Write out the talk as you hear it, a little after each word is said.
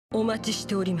お待ちし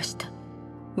ておりました。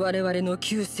我々の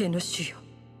旧姓の主よ。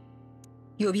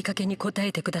呼びかけに応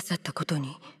えてくださったこと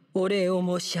にお礼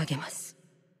を申し上げます。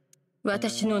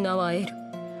私の名はエル。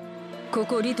こ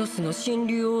こリトスの神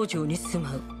竜王城に住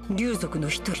まう竜族の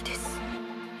一人です。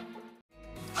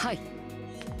はい。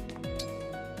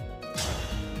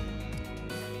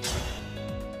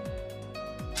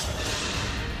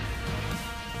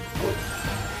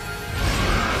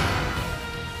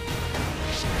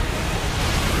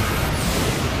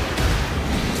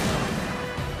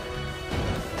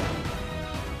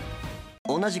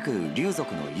同じく竜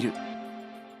族のイル。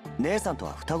姉さんと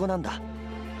は双子なんだ。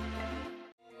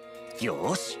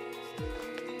よし。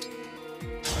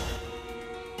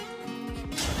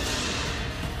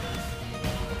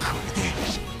これで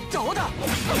どうだ。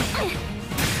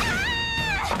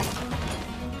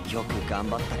よく頑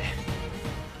張ったね。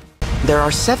There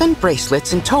are 7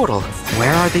 bracelets in total.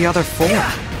 Where are the other 4?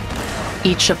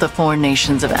 Each of the 4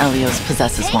 nations of Elios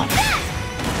possesses one.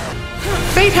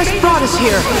 Fate has brought us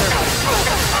here!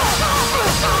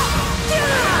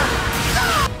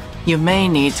 You may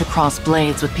need to cross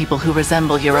blades with people who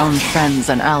resemble your own friends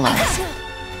and allies.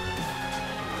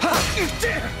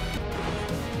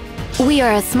 We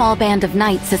are a small band of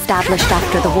knights established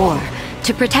after the war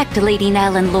to protect Lady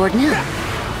Nel and Lord Nil.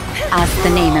 As the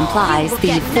name implies,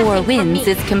 the 4 Winds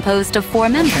is composed of 4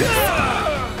 members.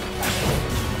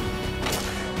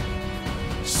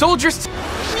 Soldiers!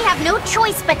 We have no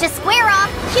choice but to square off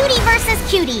cutie versus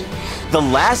cutie. The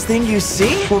last thing you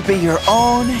see will be your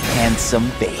own handsome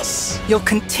face. You'll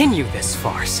continue this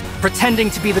farce, pretending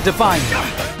to be the Divine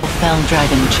One. Fell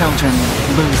Dragon children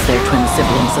lose their twin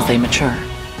siblings as they mature.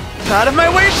 Out of my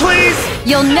way, please!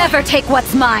 You'll never take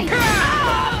what's mine!